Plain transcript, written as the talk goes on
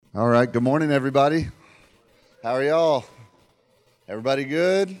All right, good morning, everybody. How are y'all? Everybody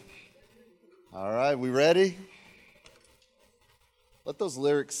good? All right, we ready? Let those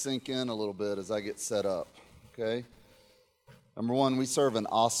lyrics sink in a little bit as I get set up, okay? Number one, we serve an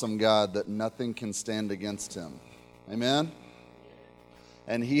awesome God that nothing can stand against him. Amen?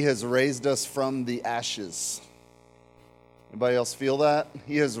 And he has raised us from the ashes. Anybody else feel that?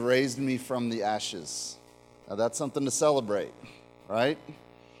 He has raised me from the ashes. Now that's something to celebrate, right?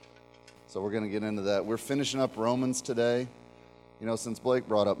 So we're going to get into that. We're finishing up Romans today. You know, since Blake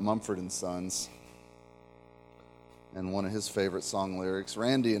brought up Mumford and Sons and one of his favorite song lyrics,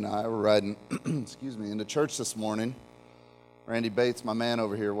 Randy and I were riding, into church this morning. Randy Bates, my man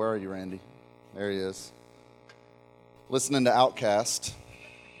over here. Where are you, Randy? There he is. Listening to Outkast.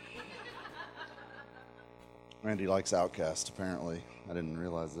 Randy likes Outkast, apparently. I didn't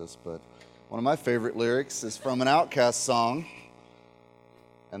realize this, but one of my favorite lyrics is from an Outkast song.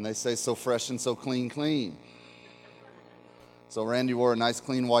 And they say, so fresh and so clean, clean. So Randy wore a nice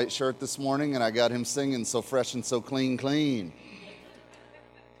clean white shirt this morning, and I got him singing, so fresh and so clean, clean.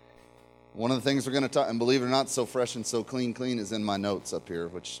 One of the things we're going to talk, and believe it or not, so fresh and so clean, clean is in my notes up here,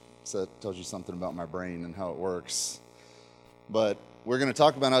 which tells you something about my brain and how it works. But we're going to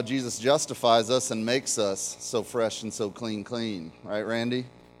talk about how Jesus justifies us and makes us so fresh and so clean, clean. Right, Randy?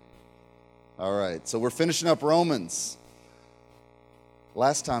 All right, so we're finishing up Romans.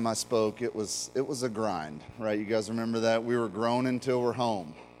 Last time I spoke, it was a grind, right? You guys remember that? We were grown until we're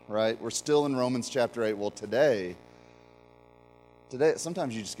home, right? We're still in Romans chapter 8. Well, today,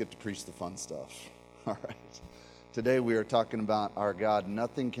 sometimes you just get to preach the fun stuff, all right? Today we are talking about our God.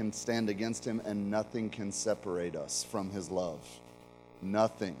 Nothing can stand against him, and nothing can separate us from his love.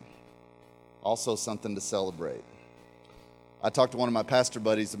 Nothing. Also something to celebrate. I talked to one of my pastor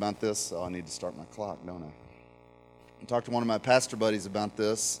buddies about this. Oh, I need to start my clock, don't I? I talked to one of my pastor buddies about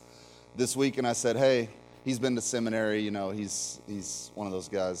this week, and I said, hey, he's been to seminary, you know, he's one of those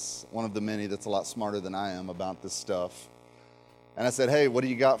guys, one of the many that's a lot smarter than I am about this stuff. And I said, hey, what do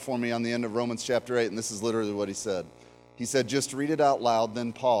you got for me on the end of Romans chapter 8? And this is literally what he said. He said, just read it out loud,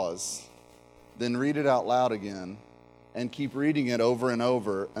 then pause, then read it out loud again, and keep reading it over and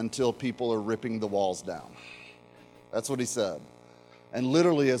over until people are ripping the walls down. That's what he said. And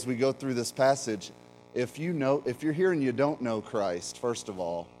literally, as we go through this passage, if you're here and you don't know Christ, first of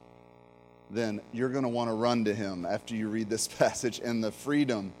all, then you're going to want to run to him after you read this passage and the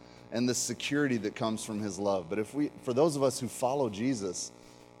freedom and the security that comes from his love. But for those of us who follow Jesus,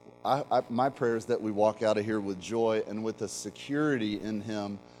 my prayer is that we walk out of here with joy and with a security in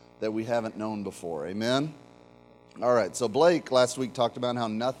him that we haven't known before. Amen? All right, so Blake last week talked about how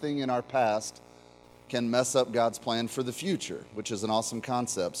nothing in our past can mess up God's plan for the future, which is an awesome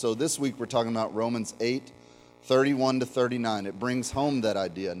concept. So this week we're talking about Romans 8, 31 to 39. It brings home that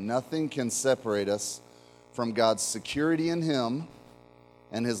idea. Nothing can separate us from God's security in him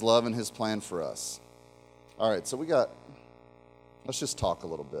and his love and his plan for us. All right, so let's just talk a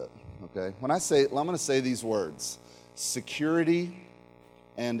little bit, okay? I'm going to say these words, security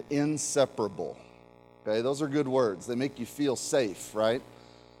and inseparable, okay? Those are good words. They make you feel safe, right?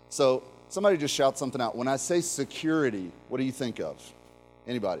 So somebody just shout something out. When I say security, what do you think of?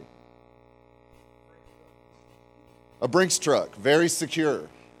 Anybody? A Brinks truck, very secure.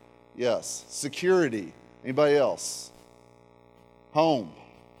 Yes. Security. Anybody else? Home.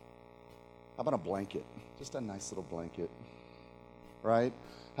 How about a blanket? Just a nice little blanket, right?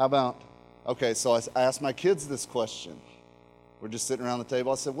 How about, okay, so I asked my kids this question. We're just sitting around the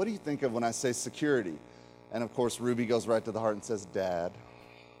table. I said, what do you think of when I say security? And of course, Ruby goes right to the heart and says, Dad.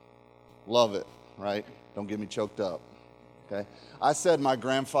 Love it, right? Don't get me choked up, okay? I said my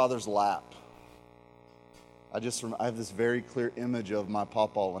grandfather's lap. I have this very clear image of my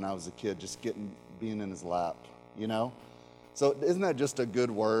pawpaw when I was a kid, just being in his lap, you know? So isn't that just a good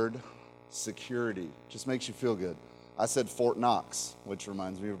word? Security. Just makes you feel good. I said Fort Knox, which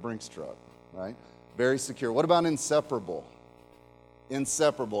reminds me of a Brinks truck, right? Very secure. What about inseparable?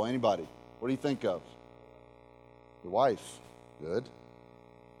 Inseparable. Anybody? What do you think of? Your wife. Good.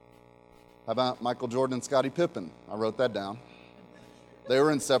 How about Michael Jordan and Scottie Pippen? I wrote that down. They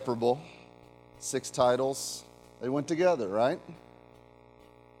were inseparable. 6 titles. They went together, right?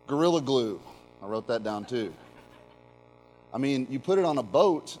 Gorilla Glue. I wrote that down too. I mean, you put it on a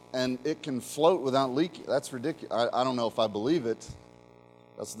boat and it can float without leaking. That's ridiculous. I don't know if I believe it.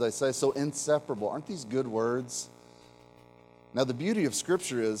 That's what they say. So inseparable. Aren't these good words? Now, the beauty of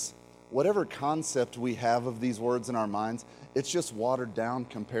Scripture is whatever concept we have of these words in our minds, it's just watered down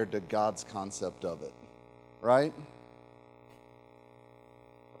compared to God's concept of it, right?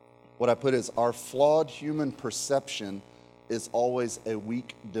 What I put is our flawed human perception is always a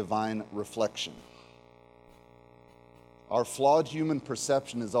weak divine reflection. Our flawed human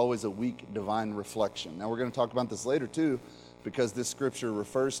perception is always a weak divine reflection. Now, we're going to talk about this later, too, because this scripture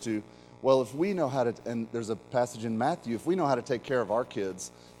refers to, well, if we know how to, and there's a passage in Matthew, if we know how to take care of our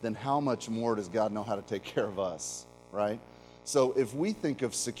kids, then how much more does God know how to take care of us, right? So if we think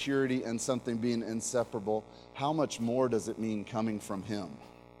of security and something being inseparable, how much more does it mean coming from Him?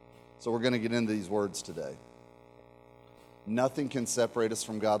 So we're going to get into these words today. Nothing can separate us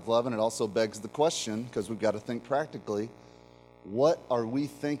from God's love, and it also begs the question, because we've got to think practically, what are we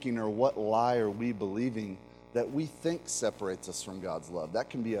thinking or what lie are we believing that we think separates us from God's love?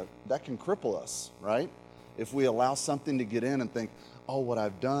 That can cripple us, right? If we allow something to get in and think, oh, what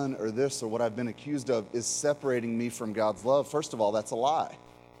I've done or this or what I've been accused of is separating me from God's love. First of all, that's a lie.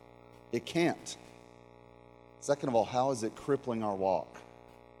 It can't. Second of all, how is it crippling our walk?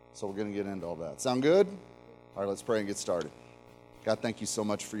 So we're going to get into all that. Sound good? All right, let's pray and get started. God, thank you so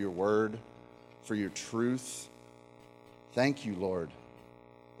much for your word, for your truth. Thank you, Lord,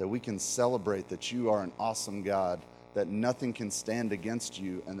 that we can celebrate that you are an awesome God, that nothing can stand against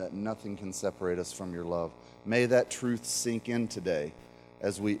you, and that nothing can separate us from your love. May that truth sink in today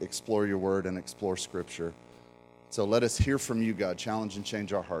as we explore your word and explore Scripture. So let us hear from you, God. Challenge and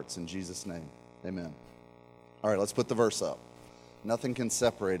change our hearts. In Jesus' name, amen. All right, let's put the verse up. Nothing can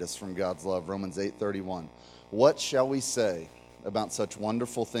separate us from God's love. Romans 8:31. What shall we say about such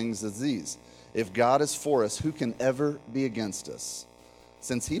wonderful things as these? If God is for us, who can ever be against us?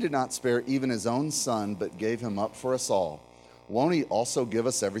 Since he did not spare even his own son, but gave him up for us all, won't he also give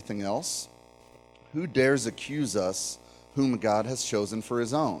us everything else? Who dares accuse us whom God has chosen for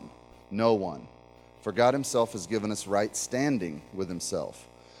his own? No one. For God himself has given us right standing with himself.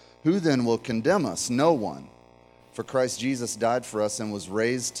 Who then will condemn us? No one. For Christ Jesus died for us and was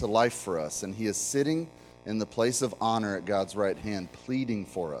raised to life for us, and he is sitting in the place of honor at God's right hand, pleading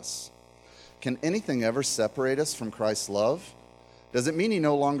for us. Can anything ever separate us from Christ's love? Does it mean he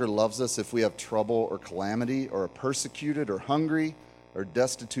no longer loves us if we have trouble or calamity, or are persecuted or hungry, or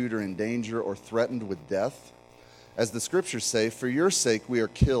destitute or in danger, or threatened with death? As the scriptures say, for your sake we are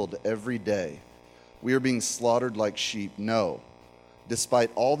killed every day. We are being slaughtered like sheep. No.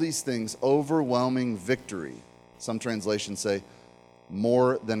 Despite all these things, overwhelming victory. Some translations say,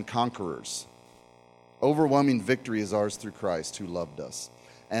 more than conquerors. Overwhelming victory is ours through Christ who loved us.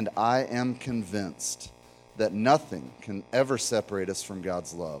 And I am convinced that nothing can ever separate us from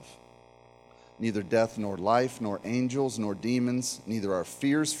God's love. Neither death nor life, nor angels nor demons, neither our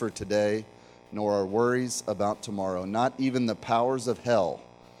fears for today, nor our worries about tomorrow, not even the powers of hell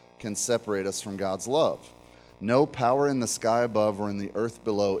can separate us from God's love. No power in the sky above or in the earth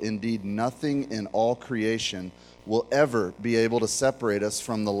below, indeed nothing in all creation will ever be able to separate us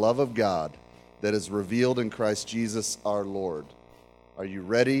from the love of God that is revealed in Christ Jesus our Lord. Are you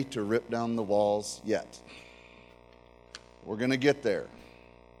ready to rip down the walls yet? We're going to get there.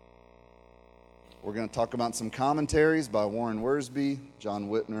 We're going to talk about some commentaries by Warren Wiersbe, John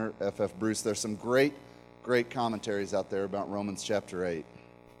Whitner, F.F. Bruce. There's some great commentaries out there about Romans chapter 8.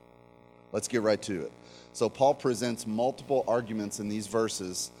 Let's get right to it. So Paul presents multiple arguments in these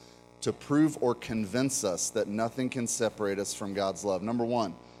verses to prove or convince us that nothing can separate us from God's love. Number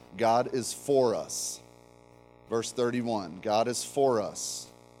one, God is for us. Verse 31, God is for us.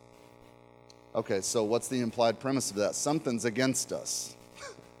 Okay, so what's the implied premise of that? Something's against us,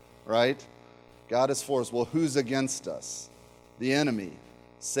 right? God is for us. Well, who's against us? The enemy.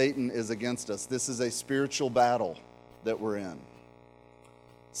 Satan is against us. This is a spiritual battle that we're in.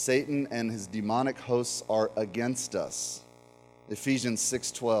 Satan and his demonic hosts are against us. Ephesians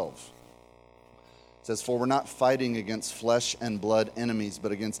 6:12 says, for we're not fighting against flesh and blood enemies,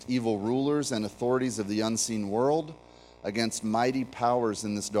 but against evil rulers and authorities of the unseen world, against mighty powers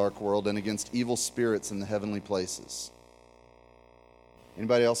in this dark world, and against evil spirits in the heavenly places.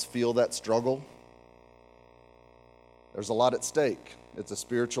 Anybody else feel that struggle? There's a lot at stake. It's a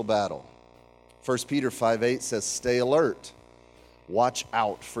spiritual battle. 1 Peter 5:8 says, stay alert. Watch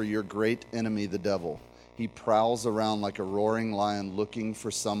out for your great enemy, the devil. He prowls around like a roaring lion looking for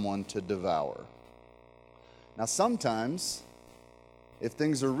someone to devour. Now, sometimes, if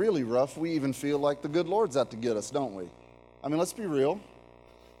things are really rough, we even feel like the good Lord's out to get us, don't we? I mean, let's be real.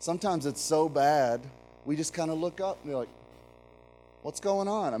 Sometimes it's so bad, we just kind of look up and be like, what's going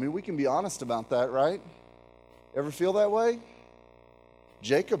on? I mean, we can be honest about that, right? Ever feel that way?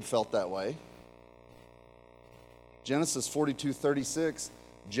 Jacob felt that way. Genesis 42:36,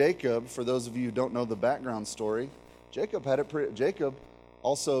 Jacob, for those of you who don't know the background story, Jacob,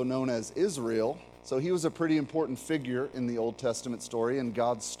 also known as Israel, so he was a pretty important figure in the Old Testament story and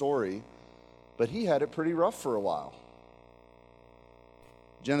God's story, but he had it pretty rough for a while.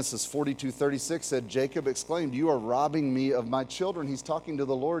 Genesis 42:36 said, Jacob exclaimed, "You are robbing me of my children." He's talking to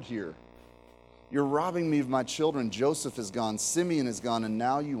the Lord here. "You're robbing me of my children. Joseph is gone, Simeon is gone, and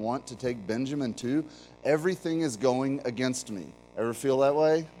now you want to take Benjamin too? Everything is going against me." Ever feel that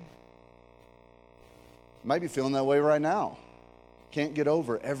way? Might be feeling that way right now. Can't get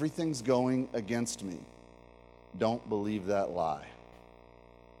over, everything's going against me. Don't believe that lie.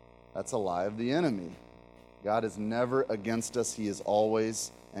 That's a lie of the enemy. God is never against us. He is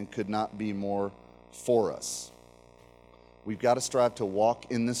always and could not be more for us. We've got to strive to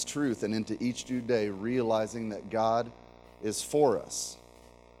walk in this truth and into each new day, realizing that God is for us.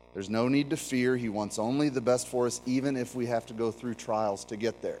 There's no need to fear. He wants only the best for us, even if we have to go through trials to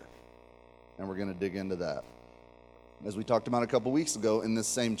get there. And we're going to dig into that. As we talked about a couple weeks ago in this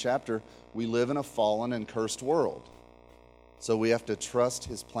same chapter, we live in a fallen and cursed world. So we have to trust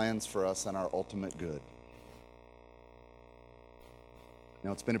his plans for us and our ultimate good.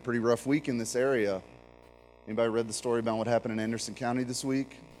 Now, it's been a pretty rough week in this area. Anybody read the story about what happened in Anderson County this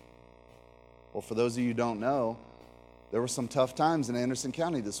week? Well, for those of you who don't know, there were some tough times in Anderson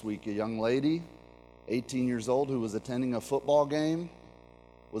County this week. A young lady, 18 years old, who was attending a football game,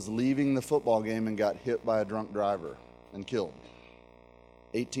 was leaving the football game and got hit by a drunk driver and killed.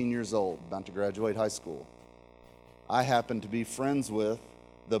 18 years old, about to graduate high school. I happened to be friends with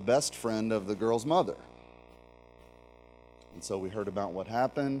the best friend of the girl's mother. And so we heard about what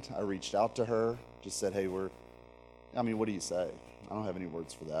happened. I reached out to her, just said, hey, what do you say? I don't have any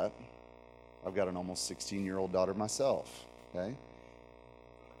words for that. I've got an almost 16-year-old daughter myself, okay?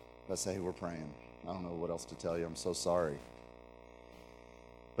 I say, hey, we're praying. I don't know what else to tell you. I'm so sorry.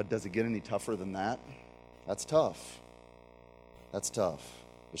 But does it get any tougher than that? That's tough. That's tough.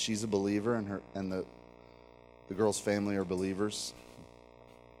 But she's a believer, and the girl's family are believers.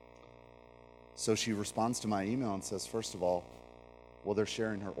 So she responds to my email and says, first of all, well, they're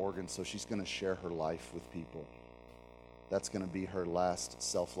sharing her organs, so she's going to share her life with people. That's going to be her last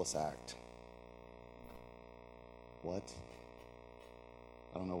selfless act. What?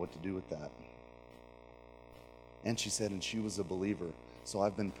 I don't know what to do with that. And she said, and she was a believer. So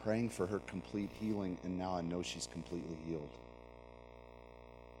I've been praying for her complete healing, and now I know she's completely healed.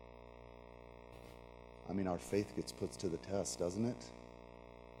 I mean, our faith gets put to the test, doesn't it?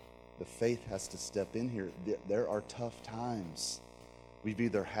 The faith has to step in here. There are tough times. We've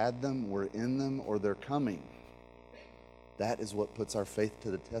either had them, we're in them, or they're coming. That is what puts our faith to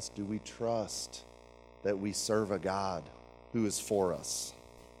the test. Do we trust that we serve a God who is for us?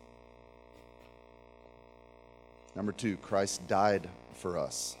 Number 2, Christ died for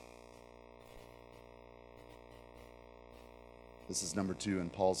us. This is number 2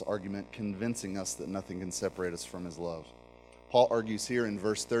 in Paul's argument, convincing us that nothing can separate us from his love. Paul argues here in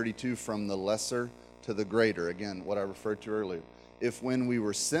verse 32 from the lesser to the greater. Again, what I referred to earlier. If when we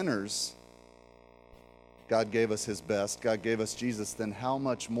were sinners, God gave us his best, God gave us Jesus, then how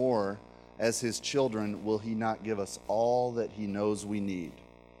much more as his children will he not give us all that he knows we need?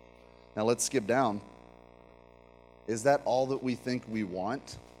 Now let's skip down. Is that all that we think we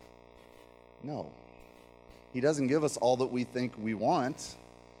want? No. He doesn't give us all that we think we want.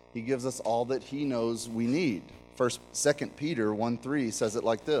 He gives us all that he knows we need. 2 Peter 1:3 says it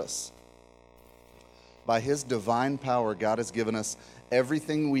like this. By his divine power, God has given us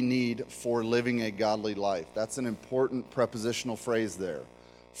everything we need for living a godly life. That's an important prepositional phrase there.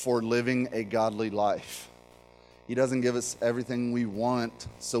 For living a godly life. He doesn't give us everything we want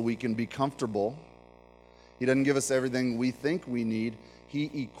so we can be comfortable. He doesn't give us everything we think we need. He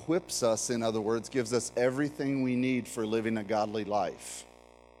equips us, in other words, gives us everything we need for living a godly life.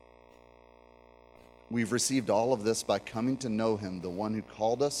 We've received all of this by coming to know him, the one who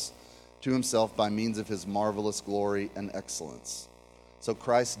called us to himself by means of his marvelous glory and excellence. So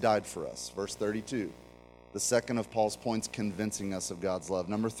Christ died for us. Verse 32, the second of Paul's points convincing us of God's love.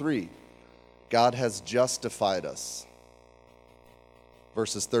 Number 3, God has justified us.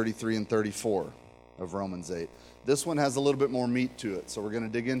 Verses 33 and 34 of Romans 8. This one has a little bit more meat to it, so we're going to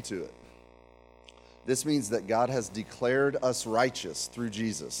dig into it. This means that God has declared us righteous through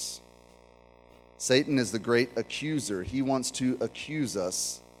Jesus. Satan is the great accuser. He wants to accuse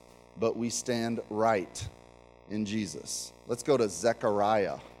us, but we stand right in Jesus. Let's go to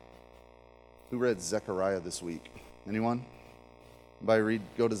Zechariah. Who read Zechariah this week? Anyone? Anybody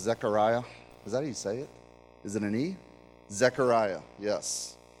go to Zechariah? Is that how you say it? Is it an E? Zechariah,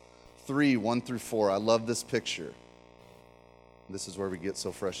 yes. 3:1-4. I love this picture. This is where we get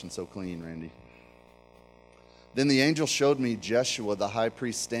so fresh and so clean, Randy. Then the angel showed me Jeshua, the high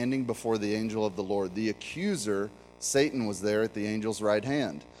priest, standing before the angel of the Lord. The accuser, Satan, was there at the angel's right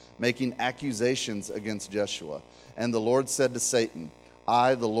hand, making accusations against Jeshua. And the Lord said to Satan,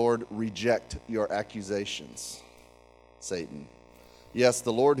 I, the Lord, reject your accusations, Satan. Yes,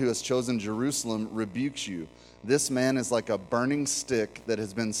 the Lord who has chosen Jerusalem rebukes you. This man is like a burning stick that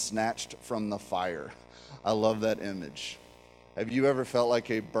has been snatched from the fire. I love that image. Have you ever felt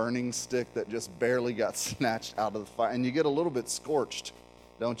like a burning stick that just barely got snatched out of the fire? And you get a little bit scorched,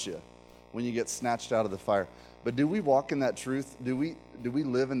 don't you, when you get snatched out of the fire? But do we walk in that truth? Do we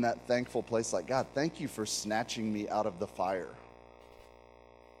live in that thankful place like, God, thank you for snatching me out of the fire?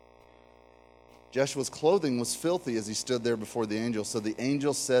 Joshua's clothing was filthy as he stood there before the angel. So the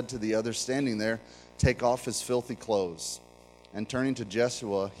angel said to the other standing there, take off his filthy clothes. And turning to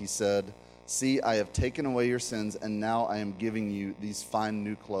Joshua, he said, see, I have taken away your sins, and now I am giving you these fine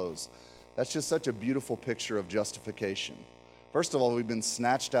new clothes. That's just such a beautiful picture of justification. First of all, we've been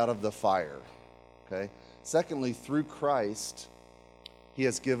snatched out of the fire. Okay. Secondly, through Christ, he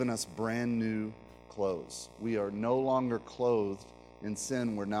has given us brand new clothes. We are no longer clothed in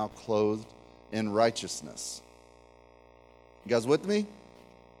sin. We're now clothed in righteousness. You guys with me?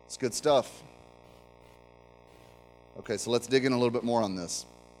 It's good stuff. Okay, so let's dig in a little bit more on this.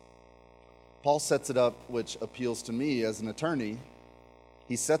 Paul sets it up, which appeals to me as an attorney.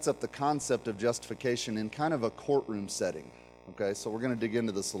 He sets up the concept of justification in kind of a courtroom setting. Okay, so we're going to dig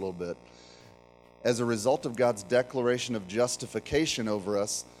into this a little bit. As a result of God's declaration of justification over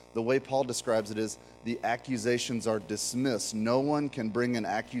us, the way Paul describes it is the accusations are dismissed. No one can bring an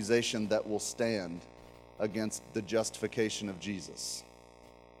accusation that will stand against the justification of Jesus.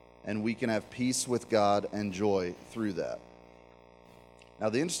 And we can have peace with God and joy through that. Now,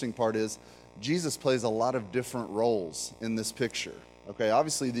 the interesting part is Jesus plays a lot of different roles in this picture. Okay,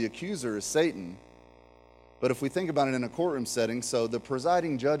 obviously the accuser is Satan. But if we think about it in a courtroom setting, so the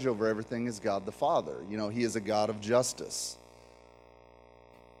presiding judge over everything is God the Father. You know, he is a God of justice.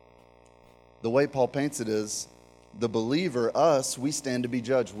 The way Paul paints it is, the believer, us, we stand to be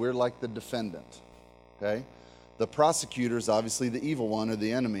judged. We're like the defendant, okay? The prosecutor is obviously the evil one or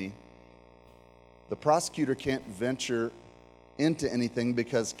the enemy. The prosecutor can't venture into anything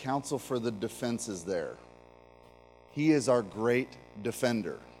because counsel for the defense is there. He is our great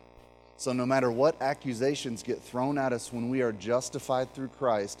defender. So no matter what accusations get thrown at us when we are justified through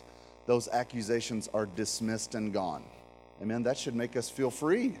Christ, those accusations are dismissed and gone. Amen? That should make us feel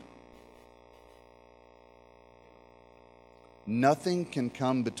free. Nothing can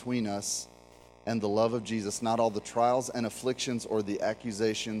come between us and the love of Jesus, not all the trials and afflictions or the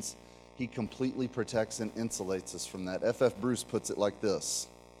accusations. He completely protects and insulates us from that. F.F. Bruce puts it like this: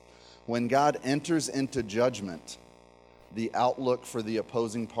 when God enters into judgment, the outlook for the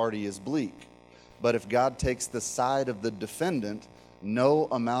opposing party is bleak. But if God takes the side of the defendant, no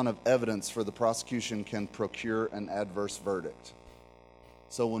amount of evidence for the prosecution can procure an adverse verdict.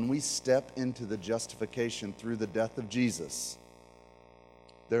 So when we step into the justification through the death of Jesus,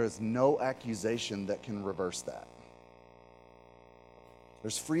 there is no accusation that can reverse that.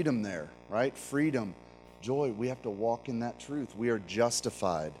 There's freedom there, right? Freedom, joy. We have to walk in that truth. We are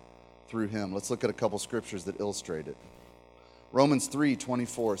justified through him. Let's look at a couple scriptures that illustrate it. Romans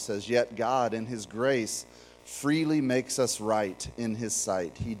 3:24 says, yet God in his grace freely makes us right in his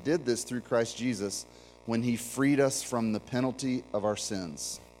sight. He did this through Christ Jesus when he freed us from the penalty of our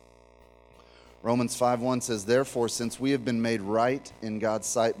sins. Romans 5:1 says, therefore, since we have been made right in God's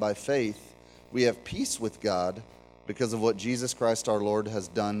sight by faith, we have peace with God because of what Jesus Christ our Lord has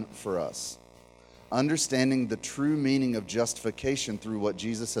done for us. Understanding the true meaning of justification through what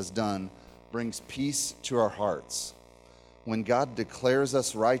Jesus has done brings peace to our hearts. When God declares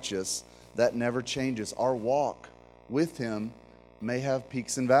us righteous, that never changes. Our walk with him may have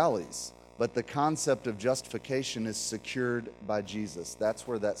peaks and valleys, but the concept of justification is secured by Jesus. That's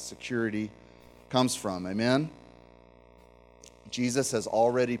where that security comes from. Amen? Jesus has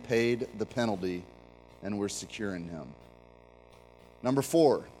already paid the penalty, and we're secure in him. Number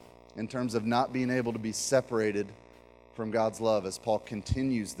 4, in terms of not being able to be separated from God's love, as Paul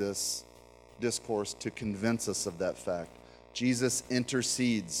continues this discourse to convince us of that fact, Jesus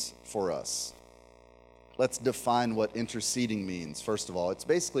intercedes for us. Let's define what interceding means. First of all, it's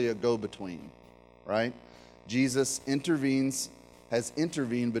basically a go-between, right? Jesus has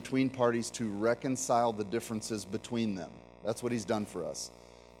intervened between parties to reconcile the differences between them. That's what he's done for us.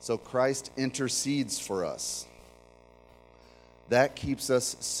 So Christ intercedes for us. That keeps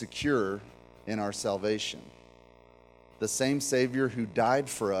us secure in our salvation. The same Savior who died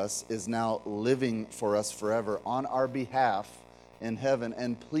for us is now living for us forever on our behalf in heaven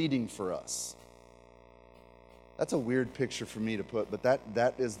and pleading for us. That's a weird picture for me to put, but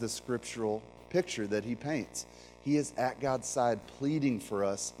that is the scriptural picture that he paints. He is at God's side pleading for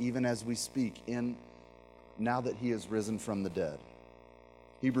us even as we speak, now that he has risen from the dead.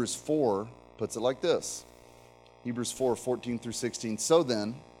 Hebrews 4 puts it like this. Hebrews 4, 14 through 16. So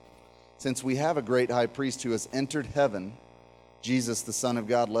then, since we have a great high priest who has entered heaven, Jesus, the Son of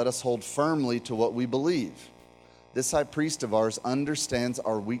God, let us hold firmly to what we believe. This high priest of ours understands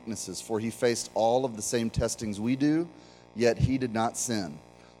our weaknesses, for he faced all of the same testings we do, yet he did not sin.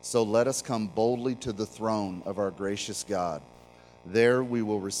 So let us come boldly to the throne of our gracious God. There we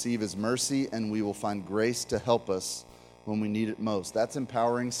will receive his mercy, and we will find grace to help us when we need it most. That's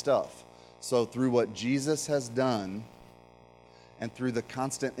empowering stuff. So through what Jesus has done, and through the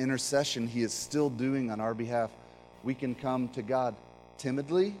constant intercession he is still doing on our behalf, we can come to God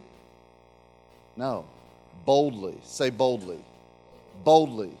timidly? No. Boldly. Say boldly.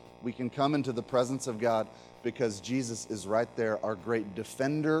 Boldly. We can come into the presence of God because Jesus is right there, our great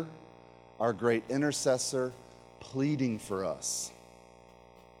defender, our great intercessor, pleading for us.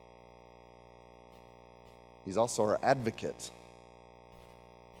 He's also our advocate.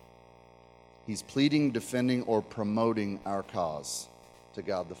 He's pleading, defending, or promoting our cause to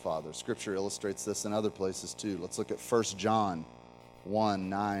God the Father. Scripture illustrates this in other places too. Let's look at 1 John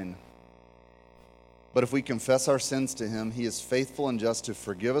 1:9. But if we confess our sins to him, he is faithful and just to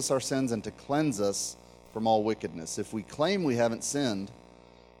forgive us our sins and to cleanse us from all wickedness. If we claim we haven't sinned,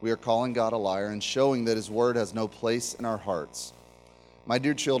 we are calling God a liar and showing that his word has no place in our hearts. My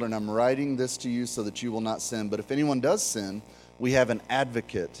dear children, I'm writing this to you so that you will not sin. But if anyone does sin, we have an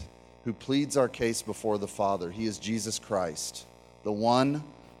advocate who pleads our case before the Father. He is Jesus Christ, the one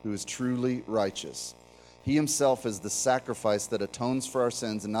who is truly righteous. He himself is the sacrifice that atones for our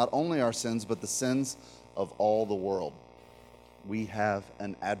sins, and not only our sins, but the sins of all the world. We have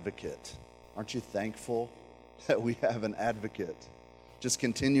an advocate. Aren't you thankful that we have an advocate? Just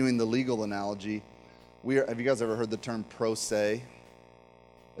continuing the legal analogy, have you guys ever heard the term pro se?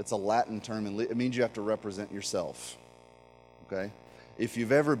 It's a Latin term, and it means you have to represent yourself. Okay? If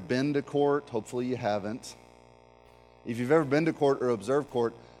you've ever been to court, hopefully you haven't. If you've ever been to court or observed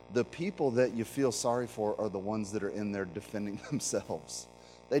court, the people that you feel sorry for are the ones that are in there defending themselves.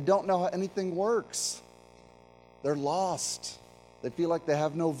 They don't know how anything works. They're lost. They feel like they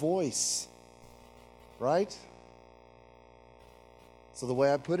have no voice. Right? So the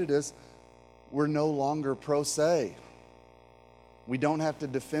way I put it is, we're no longer pro se. We don't have to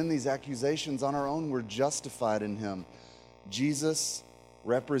defend these accusations on our own. We're justified in him. Jesus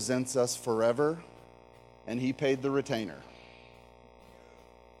represents us forever, and he paid the retainer.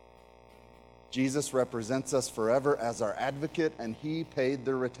 Jesus represents us forever as our advocate, and he paid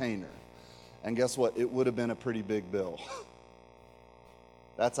the retainer. And guess what? It would have been a pretty big bill.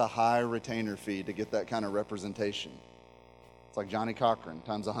 That's a high retainer fee to get that kind of representation. It's like Johnny Cochran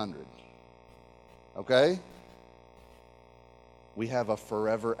times 100. Okay? We have a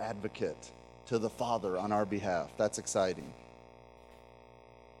forever advocate to the Father on our behalf. That's exciting.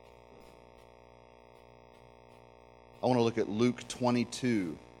 I want to look at Luke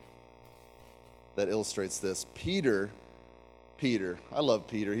 22. That illustrates this. Peter, I love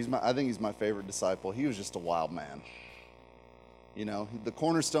Peter. I think he's my favorite disciple. He was just a wild man. You know, the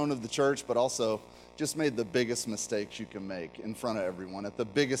cornerstone of the church, but also just made the biggest mistakes you can make in front of everyone at the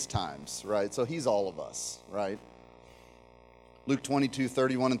biggest times, right? So he's all of us, right? Luke 22,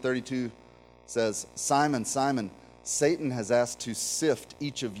 31 and 32 says, Simon, Simon, Satan has asked to sift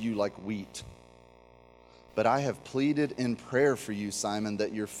each of you like wheat. But I have pleaded in prayer for you, Simon,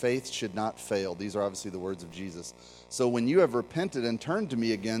 that your faith should not fail. These are obviously the words of Jesus. So when you have repented and turned to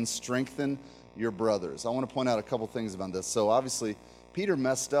me again, strengthen your brothers. I want to point out a couple things about this. So obviously, Peter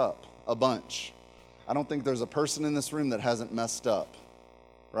messed up a bunch. I don't think there's a person in this room that hasn't messed up,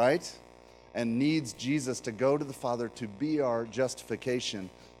 right? And needs Jesus to go to the Father to be our justification,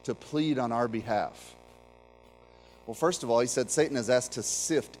 to plead on our behalf. Well, first of all, he said Satan has asked to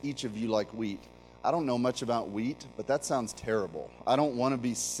sift each of you like wheat. I don't know much about wheat, but that sounds terrible. I don't want to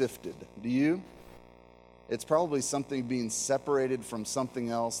be sifted. Do you? It's probably something being separated from something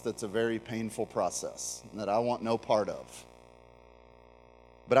else that's a very painful process that I want no part of.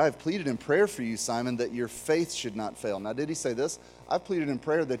 But I have pleaded in prayer for you, Simon, that your faith should not fail. Now, did he say this? I've pleaded in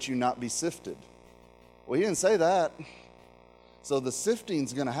prayer that you not be sifted. Well, he didn't say that. So the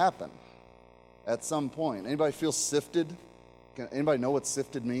sifting's going to happen at some point. Anybody feel sifted? Anybody know what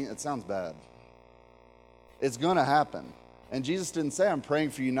sifted means? It sounds bad. It's going to happen. And Jesus didn't say, I'm praying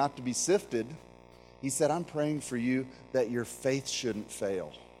for you not to be sifted. He said, I'm praying for you that your faith shouldn't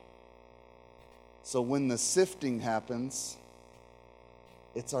fail. So when the sifting happens,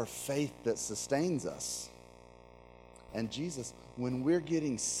 it's our faith that sustains us. And Jesus, when we're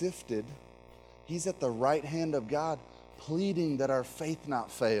getting sifted, he's at the right hand of God, pleading that our faith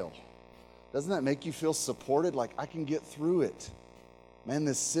not fail. Doesn't that make you feel supported? Like, I can get through it. Man,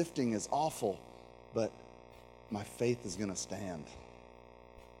 this sifting is awful, but my faith is going to stand.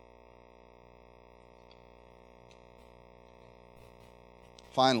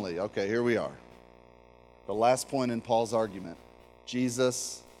 Finally, okay, here we are. The last point in Paul's argument.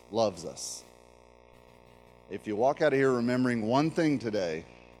 Jesus loves us. If you walk out of here remembering one thing today,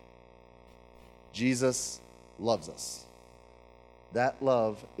 Jesus loves us. That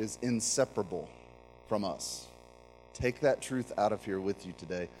love is inseparable from us. Take that truth out of here with you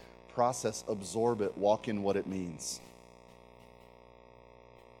today. Process, absorb it, walk in what it means.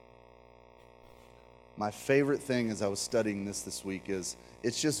 My favorite thing as I was studying this week is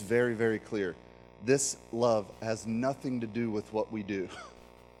it's just very, very clear. This love has nothing to do with what we do.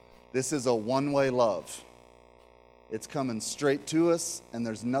 This is a one-way love. It's coming straight to us, and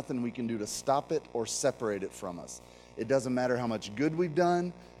there's nothing we can do to stop it or separate it from us. It doesn't matter how much good we've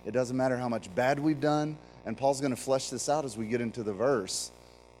done. It doesn't matter how much bad we've done. And Paul's going to flesh this out as we get into the verse.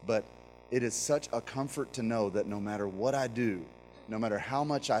 But it is such a comfort to know that no matter what I do, no matter how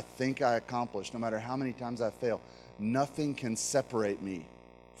much I think I accomplished, no matter how many times I fail, nothing can separate me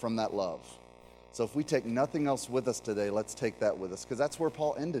from that love. So if we take nothing else with us today, let's take that with us, because that's where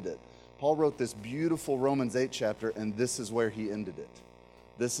Paul ended it. Paul wrote this beautiful Romans 8 chapter, and this is where he ended it.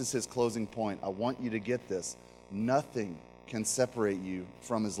 This is his closing point. I want you to get this. Nothing can separate you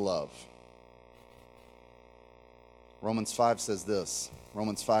from his love. Romans 5 says this.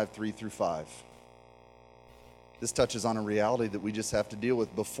 Romans 5, 3 through 5. This touches on a reality that we just have to deal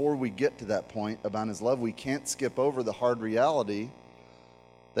with. Before we get to that point about his love, we can't skip over the hard reality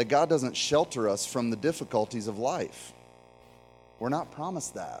that God doesn't shelter us from the difficulties of life. We're not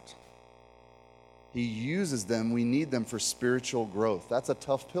promised that. He uses them. We need them for spiritual growth. That's a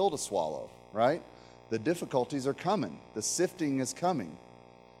tough pill to swallow, right? The difficulties are coming. The sifting is coming.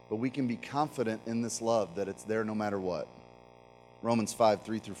 But we can be confident in this love that it's there no matter what. Romans 5,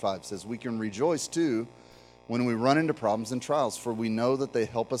 3 through 5 says, we can rejoice too when we run into problems and trials, for we know that they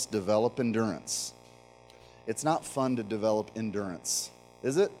help us develop endurance. It's not fun to develop endurance,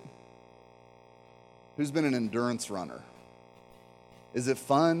 is it? Who's been an endurance runner? Is it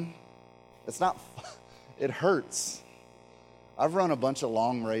fun? It's not fun. It hurts. I've run a bunch of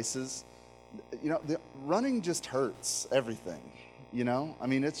long races. You know, running just hurts everything, you know? I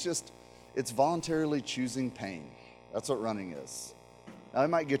mean, it's voluntarily choosing pain. That's what running is. Now, it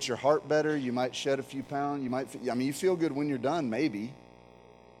might get your heart better. You might shed a few pounds. You feel good when you're done, maybe.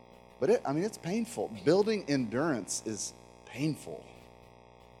 But it's painful. Building endurance is painful.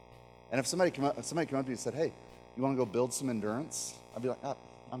 And if somebody came up to you and said, hey, you want to go build some endurance? I'd be like,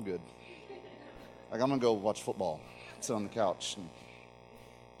 I'm good. Like, I'm going to go watch football, sit on the couch, and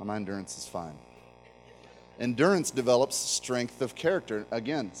my endurance is fine. Endurance develops strength of character.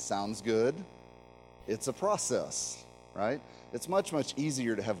 Again, sounds good. It's a process, right? It's much, much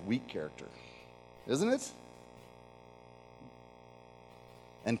easier to have weak character, isn't it?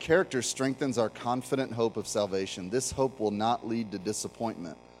 And character strengthens our confident hope of salvation. This hope will not lead to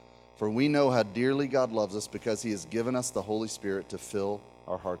disappointment, for we know how dearly God loves us because he has given us the Holy Spirit to fill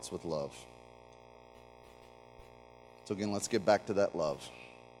our hearts with love. So again, let's get back to that love.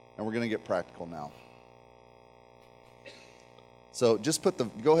 And we're going to get practical now. So just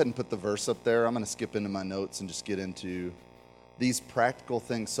go ahead and put the verse up there. I'm going to skip into my notes and just get into these practical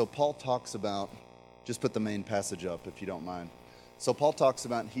things. So Paul talks about, just put the main passage up if you don't mind. So Paul talks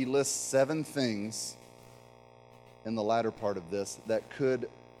about, he lists 7 things in the latter part of this that could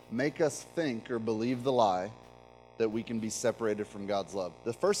make us think or believe the lie that we can be separated from God's love.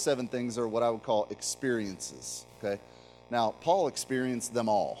 The first 7 things are what I would call experiences, okay? Now, Paul experienced them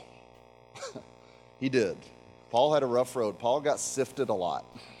all. He did. Paul had a rough road. Paul got sifted a lot.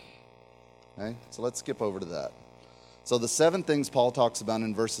 Okay? So let's skip over to that. So the 7 things Paul talks about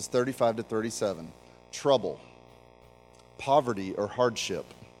in verses 35 to 37. Trouble, poverty or hardship,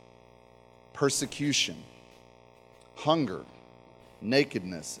 persecution, hunger,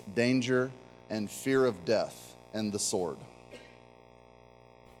 nakedness, danger, and fear of death, and the sword.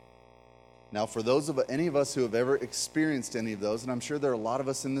 Now, for any of us who have ever experienced any of those, and I'm sure there are a lot of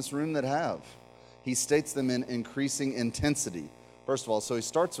us in this room that have, he states them in increasing intensity. First of all, so he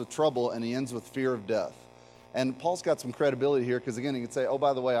starts with trouble and he ends with fear of death. And Paul's got some credibility here because, again, he could say, oh,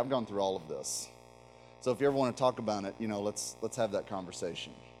 by the way, I've gone through all of this. So if you ever want to talk about it, let's have that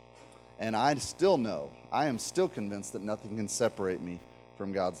conversation. And I am still convinced that nothing can separate me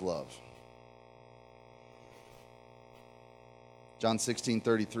from God's love. John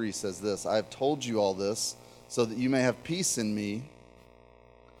 16:33 says this, I have told you all this so that you may have peace in me.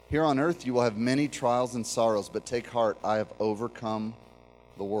 Here on earth you will have many trials and sorrows, but take heart, I have overcome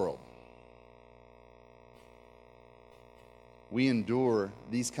the world. We endure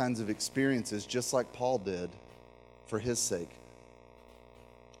these kinds of experiences just like Paul did for his sake.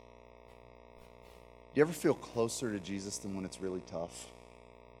 Do you ever feel closer to Jesus than when it's really tough?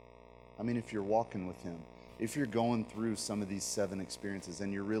 I mean, if you're walking with him, if you're going through some of these 7 experiences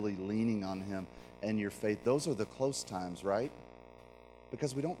and you're really leaning on him and your faith, those are the close times, right?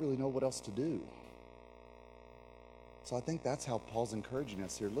 Because we don't really know what else to do. So I think that's how Paul's encouraging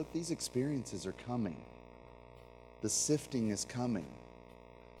us here. Look, these experiences are coming. The sifting is coming.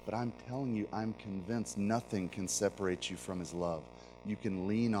 But I'm telling you, I'm convinced nothing can separate you from his love. You can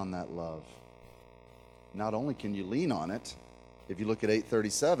lean on that love. Not only can you lean on it, if you look at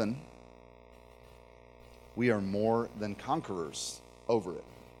 8:37, we are more than conquerors over it.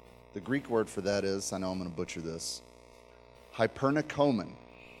 The Greek word for that is, I know I'm going to butcher this, hypernikomon.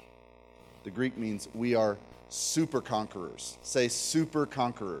 The Greek means we are super conquerors. Say super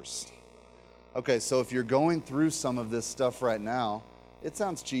conquerors. Okay, so if you're going through some of this stuff right now, it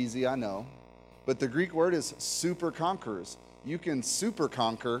sounds cheesy, I know, but the Greek word is super conquerors. You can super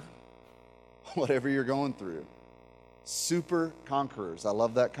conquer whatever you're going through. Super conquerors. I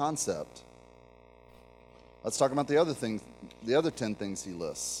love that concept. Let's talk about the other things, the other 10 things he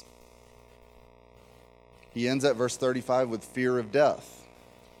lists. He ends at verse 35 with fear of death.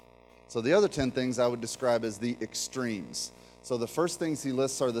 So the other 10 things I would describe as the extremes. So the first things he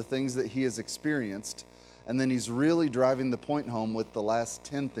lists are the things that he has experienced, and then he's really driving the point home with the last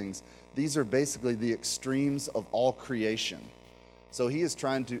 10 things. These are basically the extremes of all creation. So he is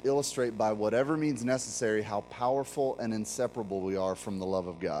trying to illustrate by whatever means necessary how powerful and inseparable we are from the love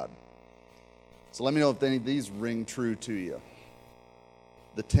of God. So let me know if any of these ring true to you.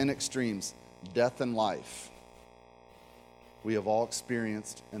 The 10 extremes, death and life. We have all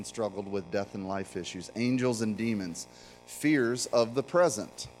experienced and struggled with death and life issues. Angels and demons. Fears of the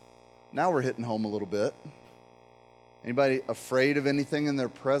present. Now we're hitting home a little bit. Anybody afraid of anything in their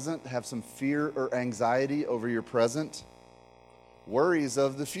present? Have some fear or anxiety over your present? Worries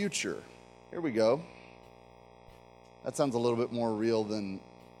of the future. Here we go. That sounds a little bit more real than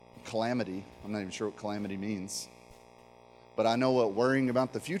calamity. I'm not even sure what calamity means. But I know what worrying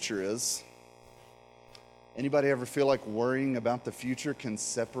about the future is. Anybody ever feel like worrying about the future can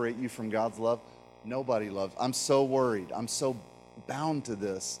separate you from God's love? Nobody loves. I'm so worried. I'm so bound to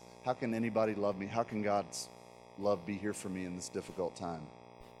this. How can anybody love me? How can God's love be here for me in this difficult time?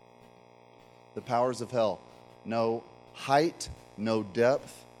 The powers of hell. No height, no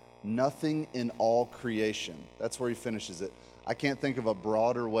depth, nothing in all creation. That's where he finishes it. I can't think of a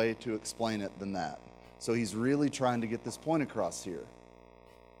broader way to explain it than that. So he's really trying to get this point across here.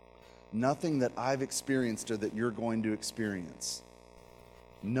 Nothing that I've experienced or that you're going to experience.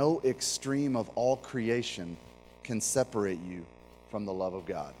 No extreme of all creation can separate you from the love of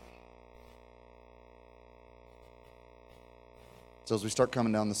God. So as we start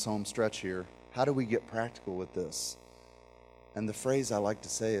coming down this home stretch here, how do we get practical with this? And the phrase I like to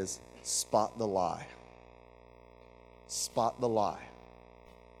say is, spot the lie. Spot the lie.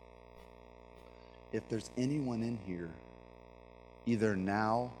 If there's anyone in here, either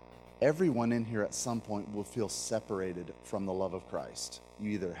now, everyone in here at some point will feel separated from the love of Christ.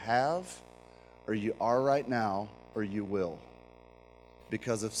 You either have, or you are right now, or you will.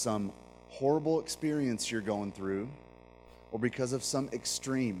 Because of some horrible experience you're going through, or because of some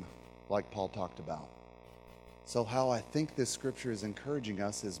extreme, like Paul talked about. So how I think this scripture is encouraging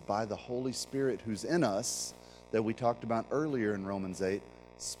us is by the Holy Spirit who's in us, that we talked about earlier in Romans 8,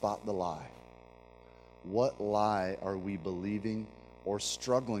 spot the lie. What lie are we believing or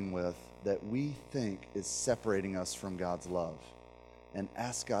struggling with that we think is separating us from God's love? And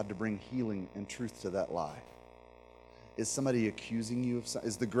ask God to bring healing and truth to that lie. Is somebody accusing you of something?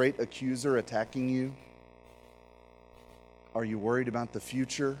 Is the great accuser attacking you? Are you worried about the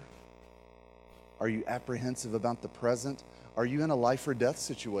future? Are you apprehensive about the present? Are you in a life or death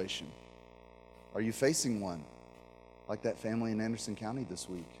situation? Are you facing one? Like that family in Anderson County this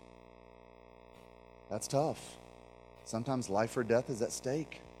week. That's tough. Sometimes life or death is at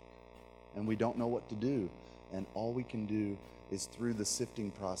stake, and we don't know what to do. And all we can do is, through the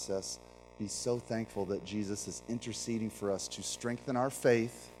sifting process, be so thankful that Jesus is interceding for us to strengthen our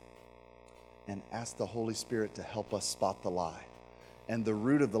faith and ask the Holy Spirit to help us spot the lie. And the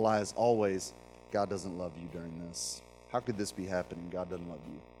root of the lie is always, God doesn't love you during this. How could this be happening? God doesn't love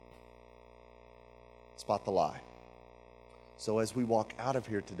you. Spot the lie. So as we walk out of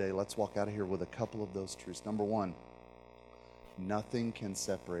here today, let's walk out of here with a couple of those truths. Number one, nothing can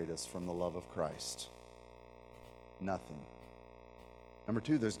separate us from the love of Christ. Nothing. Number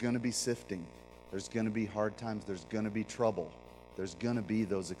two, there's going to be sifting. There's going to be hard times. There's going to be trouble. There's going to be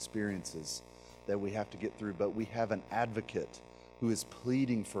those experiences that we have to get through. But we have an advocate who is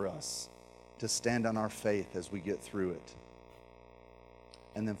pleading for us to stand on our faith as we get through it.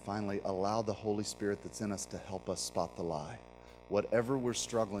 And then finally, allow the Holy Spirit that's in us to help us spot the lie. Whatever we're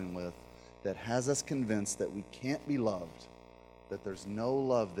struggling with that has us convinced that we can't be loved, that there's no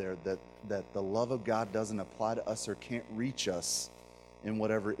love there, that the love of God doesn't apply to us or can't reach us in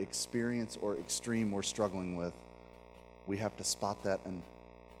whatever experience or extreme we're struggling with, we have to spot that and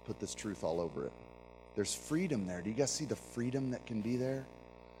put this truth all over it. There's freedom there. Do you guys see the freedom that can be there?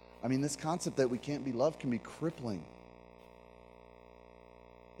 I mean, this concept that we can't be loved can be crippling.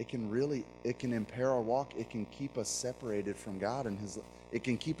 It can impair our walk. It can keep us separated from God and it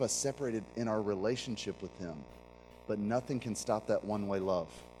can keep us separated in our relationship with Him. But nothing can stop that one-way love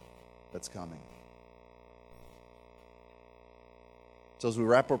that's coming. So as we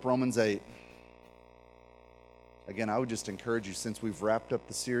wrap up Romans 8, again, I would just encourage you, since we've wrapped up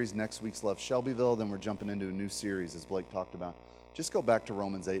the series, next week's Love Shelbyville, then we're jumping into a new series, as Blake talked about. Just go back to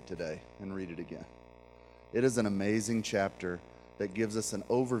Romans 8 today and read it again. It is an amazing chapter that gives us an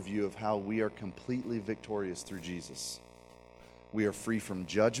overview of how we are completely victorious through Jesus. We are free from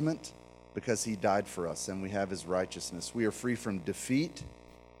judgment because He died for us and we have His righteousness. We are free from defeat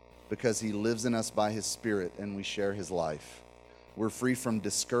because He lives in us by His Spirit and we share His life. We're free from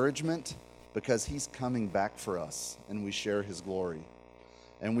discouragement because He's coming back for us and we share His glory.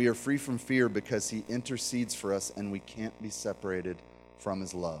 And we are free from fear because He intercedes for us and we can't be separated from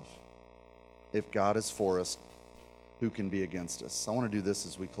His love. If God is for us, who can be against us? I want to do this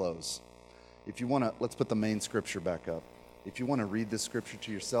as we close. If you want to, let's put the main scripture back up. If you want to read this scripture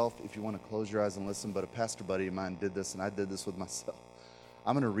to yourself, if you want to close your eyes and listen, but a pastor buddy of mine did this and I did this with myself.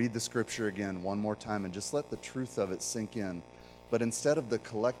 I'm going to read the scripture again one more time and just let the truth of it sink in. But instead of the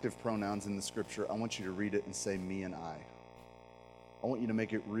collective pronouns in the scripture, I want you to read it and say me and I. I want you to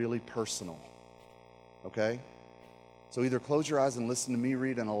make it really personal. Okay? So either close your eyes and listen to me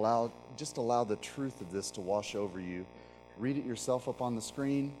read and allow the truth of this to wash over you. Read it yourself up on the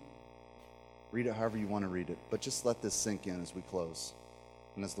screen. Read it however you want to read it. But just let this sink in as we close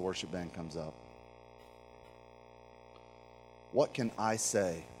and as the worship band comes up. What can I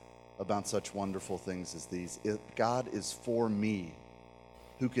say about such wonderful things as these? If God is for me,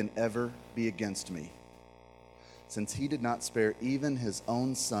 who can ever be against me? Since He did not spare even His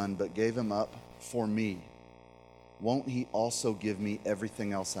own Son, but gave Him up for me, won't He also give me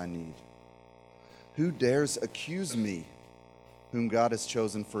everything else I need? Who dares accuse me, whom God has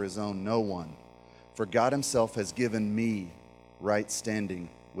chosen for His own? No one. For God Himself has given me right standing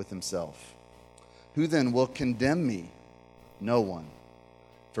with Himself. Who then will condemn me? No one.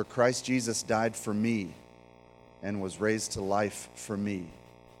 For Christ Jesus died for me and was raised to life for me.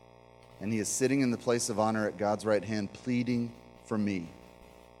 And He is sitting in the place of honor at God's right hand, pleading for me.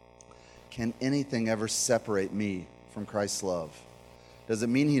 Can anything ever separate me from Christ's love? Does it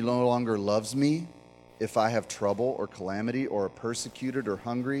mean He no longer loves me if I have trouble or calamity or are persecuted or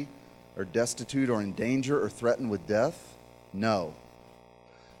hungry or destitute or in danger or threatened with death? No.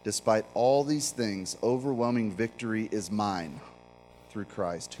 Despite all these things, overwhelming victory is mine through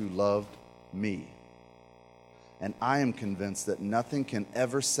Christ who loved me. And I am convinced that nothing can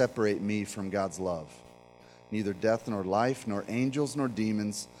ever separate me from God's love. Neither death nor life, nor angels nor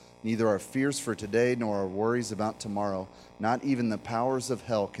demons, neither our fears for today nor our worries about tomorrow, not even the powers of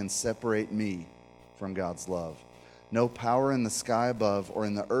hell can separate me from God's love. No power in the sky above or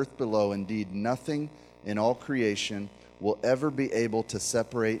in the earth below, indeed nothing in all creation will ever be able to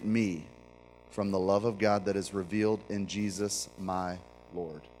separate me from the love of God that is revealed in Jesus, my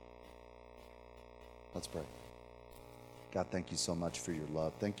Lord. Let's pray. God, thank you so much for your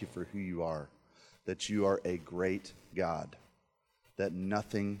love. Thank you for who you are, that you are a great God, that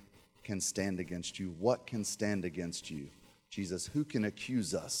nothing can stand against you. What can stand against you? Jesus, who can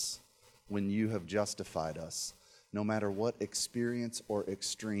accuse us when you have justified us? No matter what experience or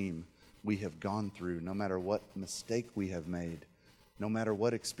extreme we have gone through, no matter what mistake we have made, no matter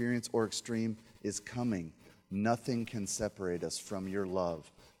what experience or extreme is coming, nothing can separate us from your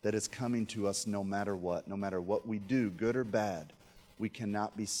love that is coming to us no matter what we do, good or bad. We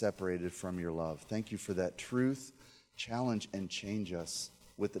cannot be separated from your love. Thank you for that truth. Challenge and change us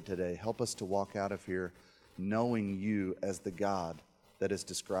with it today. Help us to walk out of here knowing you as the God that is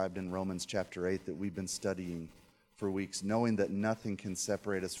described in Romans chapter 8 that we've been studying for weeks, knowing that nothing can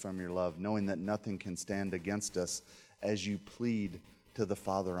separate us from your love, knowing that nothing can stand against us as you plead to the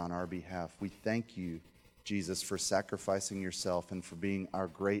Father on our behalf. We thank you, Jesus, for sacrificing yourself and for being our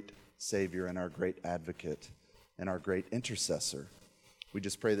great Savior and our great advocate and our great intercessor. We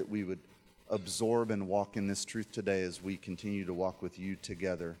just pray that we would absorb and walk in this truth today as we continue to walk with you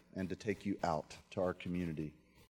together and to take you out to our community.